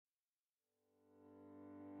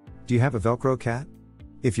Do you have a Velcro cat?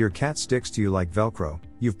 If your cat sticks to you like Velcro,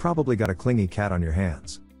 you've probably got a clingy cat on your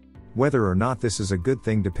hands. Whether or not this is a good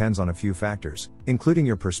thing depends on a few factors, including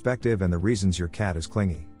your perspective and the reasons your cat is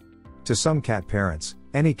clingy. To some cat parents,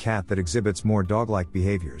 any cat that exhibits more dog-like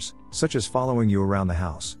behaviors, such as following you around the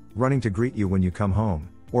house, running to greet you when you come home,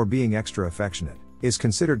 or being extra affectionate, is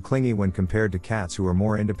considered clingy when compared to cats who are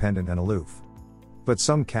more independent and aloof. But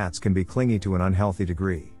some cats can be clingy to an unhealthy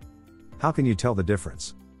degree. How can you tell the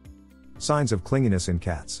difference? Signs of clinginess in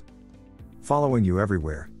cats. Following you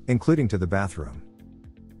everywhere, including to the bathroom.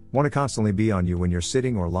 Want to constantly be on you when you're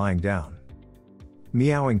sitting or lying down.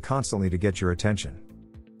 Meowing constantly to get your attention.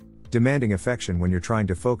 Demanding affection when you're trying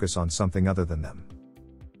to focus on something other than them.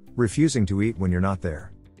 Refusing to eat when you're not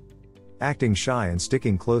there. Acting shy and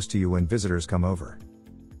sticking close to you when visitors come over.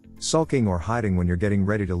 Sulking or hiding when you're getting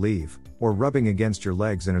ready to leave, or rubbing against your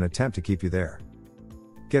legs in an attempt to keep you there.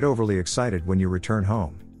 Get overly excited when you return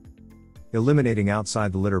home. Eliminating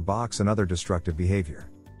outside the litter box and other destructive behavior.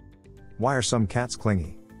 Why are some cats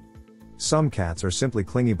clingy? Some cats are simply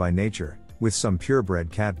clingy by nature, with some purebred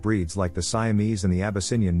cat breeds like the Siamese and the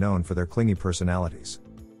Abyssinian known for their clingy personalities.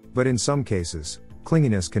 But in some cases,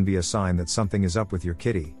 clinginess can be a sign that something is up with your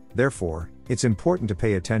kitty, therefore, it's important to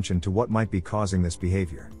pay attention to what might be causing this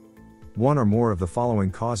behavior. One or more of the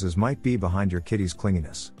following causes might be behind your kitty's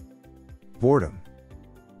clinginess. Boredom.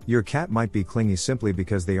 Your cat might be clingy simply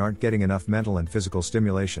because they aren't getting enough mental and physical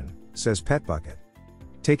stimulation, says Pet Bucket.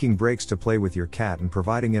 Taking breaks to play with your cat and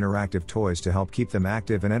providing interactive toys to help keep them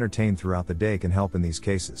active and entertained throughout the day can help in these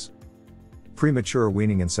cases. Premature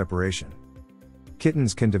weaning and separation.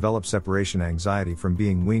 Kittens can develop separation anxiety from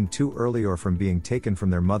being weaned too early or from being taken from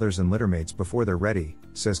their mothers and littermates before they're ready,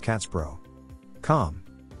 says CatspRo.com.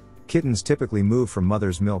 Kittens typically move from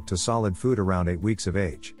mother's milk to solid food around 8 weeks of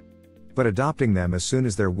age. But adopting them as soon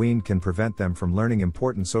as they're weaned can prevent them from learning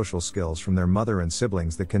important social skills from their mother and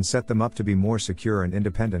siblings that can set them up to be more secure and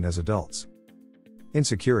independent as adults.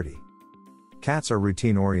 Insecurity. Cats are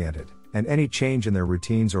routine-oriented, and any change in their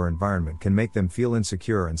routines or environment can make them feel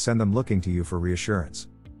insecure and send them looking to you for reassurance.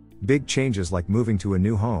 Big changes like moving to a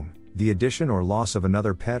new home, the addition or loss of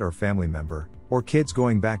another pet or family member, or kids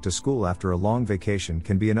going back to school after a long vacation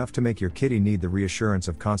can be enough to make your kitty need the reassurance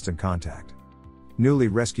of constant contact. Newly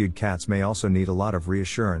rescued cats may also need a lot of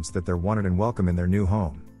reassurance that they're wanted and welcome in their new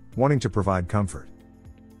home, wanting to provide comfort.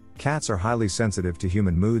 Cats are highly sensitive to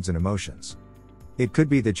human moods and emotions. It could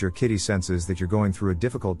be that your kitty senses that you're going through a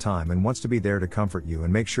difficult time and wants to be there to comfort you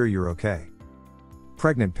and make sure you're okay.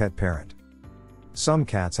 Pregnant pet parent. Some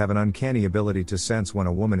cats have an uncanny ability to sense when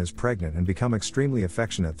a woman is pregnant and become extremely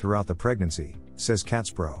affectionate throughout the pregnancy, says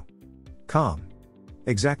CatspRo.com.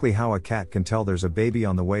 Exactly how a cat can tell there's a baby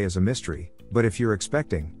on the way is a mystery, but if you're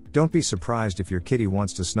expecting, don't be surprised if your kitty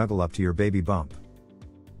wants to snuggle up to your baby bump.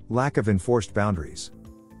 Lack of enforced boundaries.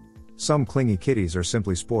 Some clingy kitties are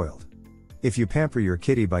simply spoiled. If you pamper your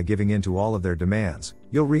kitty by giving in to all of their demands,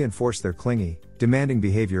 you'll reinforce their clingy, demanding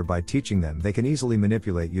behavior by teaching them they can easily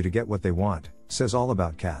manipulate you to get what they want, says All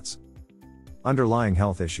About Cats. Underlying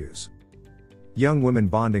health issues. Young women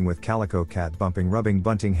bonding with calico cat bumping rubbing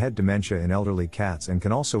bunting head dementia in elderly cats and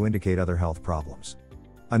can also indicate other health problems.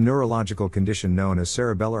 A neurological condition known as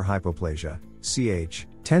cerebellar hypoplasia, CH,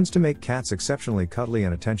 tends to make cats exceptionally cuddly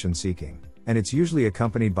and attention-seeking, and it's usually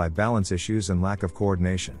accompanied by balance issues and lack of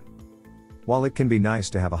coordination. While it can be nice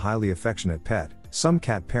to have a highly affectionate pet, some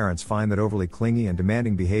cat parents find that overly clingy and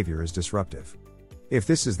demanding behavior is disruptive. If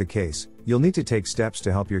this is the case, you'll need to take steps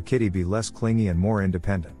to help your kitty be less clingy and more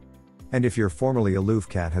independent. And if your formerly aloof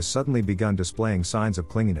cat has suddenly begun displaying signs of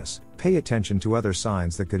clinginess, pay attention to other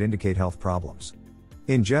signs that could indicate health problems.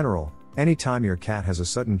 In general, anytime your cat has a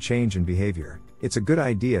sudden change in behavior, it's a good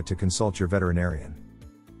idea to consult your veterinarian.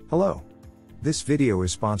 Hello. This video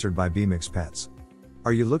is sponsored by BMix Pets.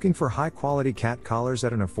 Are you looking for high-quality cat collars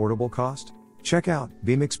at an affordable cost? Check out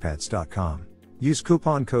bmixpets.com. Use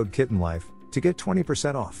coupon code KittenLife to get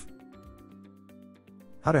 20% off.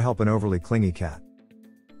 How to help an overly clingy cat.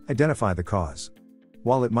 Identify the cause.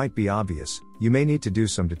 While it might be obvious, you may need to do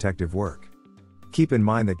some detective work. Keep in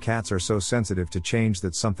mind that cats are so sensitive to change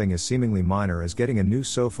that something as seemingly minor as getting a new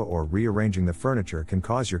sofa or rearranging the furniture can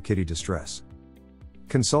cause your kitty distress.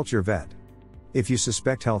 Consult your vet. If you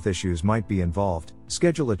suspect health issues might be involved,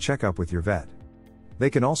 schedule a checkup with your vet. They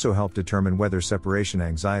can also help determine whether separation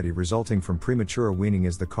anxiety resulting from premature weaning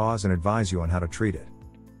is the cause and advise you on how to treat it.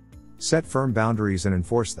 Set firm boundaries and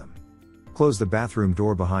enforce them. Close the bathroom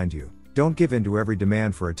door behind you, don't give in to every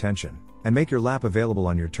demand for attention, and make your lap available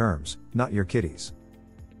on your terms, not your kitty's.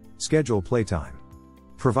 Schedule playtime.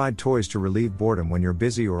 Provide toys to relieve boredom when you're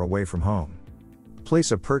busy or away from home.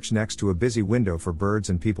 Place a perch next to a busy window for birds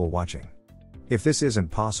and people watching. If this isn't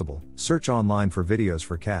possible, search online for videos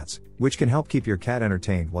for cats, which can help keep your cat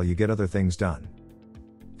entertained while you get other things done.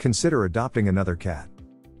 Consider adopting another cat.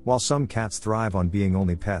 While some cats thrive on being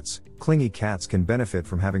only pets, clingy cats can benefit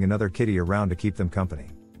from having another kitty around to keep them company.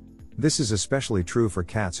 This is especially true for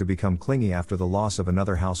cats who become clingy after the loss of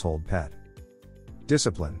another household pet.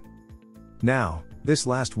 Discipline. Now, this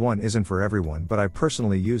last one isn't for everyone, but I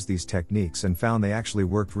personally used these techniques and found they actually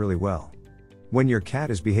worked really well. When your cat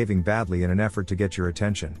is behaving badly in an effort to get your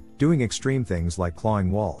attention, doing extreme things like clawing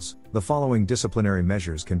walls, the following disciplinary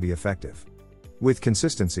measures can be effective. With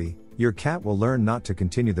consistency, your cat will learn not to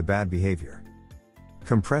continue the bad behavior.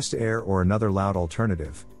 Compressed air or another loud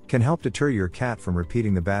alternative can help deter your cat from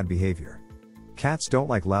repeating the bad behavior. Cats don't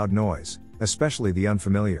like loud noise, especially the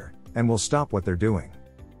unfamiliar, and will stop what they're doing.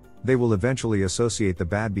 They will eventually associate the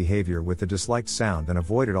bad behavior with the disliked sound and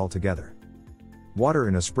avoid it altogether. Water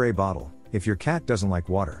in a spray bottle, if your cat doesn't like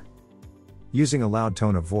water. Using a loud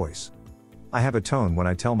tone of voice. I have a tone when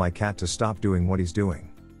I tell my cat to stop doing what he's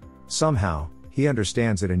doing. Somehow, he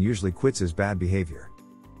understands it and usually quits his bad behavior.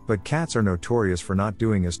 But cats are notorious for not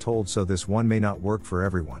doing as told, so this one may not work for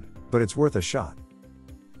everyone, but it's worth a shot.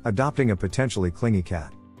 Adopting a potentially clingy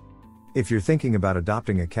cat. If you're thinking about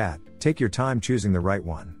adopting a cat, take your time choosing the right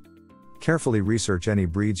one. Carefully research any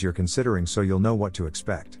breeds you're considering so you'll know what to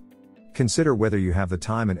expect. Consider whether you have the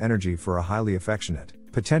time and energy for a highly affectionate,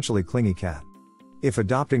 potentially clingy cat. If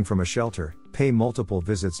adopting from a shelter, pay multiple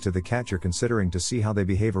visits to the cat you're considering to see how they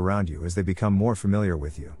behave around you as they become more familiar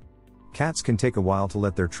with you. Cats can take a while to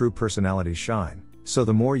let their true personalities shine, so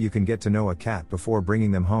the more you can get to know a cat before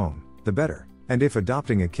bringing them home, the better. And if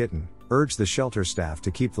adopting a kitten, urge the shelter staff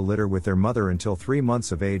to keep the litter with their mother until 3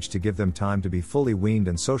 months of age to give them time to be fully weaned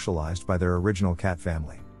and socialized by their original cat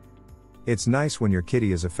family. It's nice when your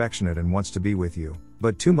kitty is affectionate and wants to be with you,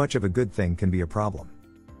 but too much of a good thing can be a problem.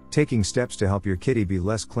 Taking steps to help your kitty be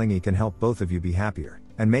less clingy can help both of you be happier,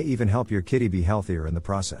 and may even help your kitty be healthier in the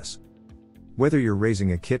process. Whether you're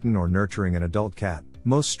raising a kitten or nurturing an adult cat,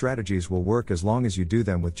 most strategies will work as long as you do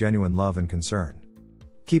them with genuine love and concern.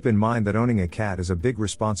 Keep in mind that owning a cat is a big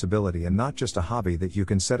responsibility and not just a hobby that you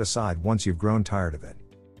can set aside once you've grown tired of it.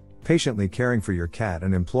 Patiently caring for your cat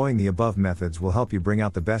and employing the above methods will help you bring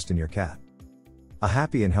out the best in your cat. A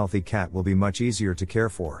happy and healthy cat will be much easier to care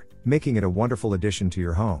for, making it a wonderful addition to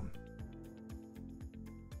your home.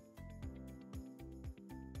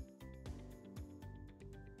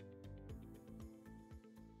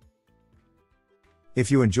 If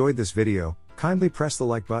you enjoyed this video, kindly press the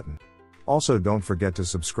like button. Also, don't forget to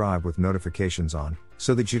subscribe with notifications on,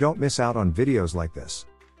 so that you don't miss out on videos like this.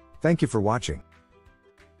 Thank you for watching.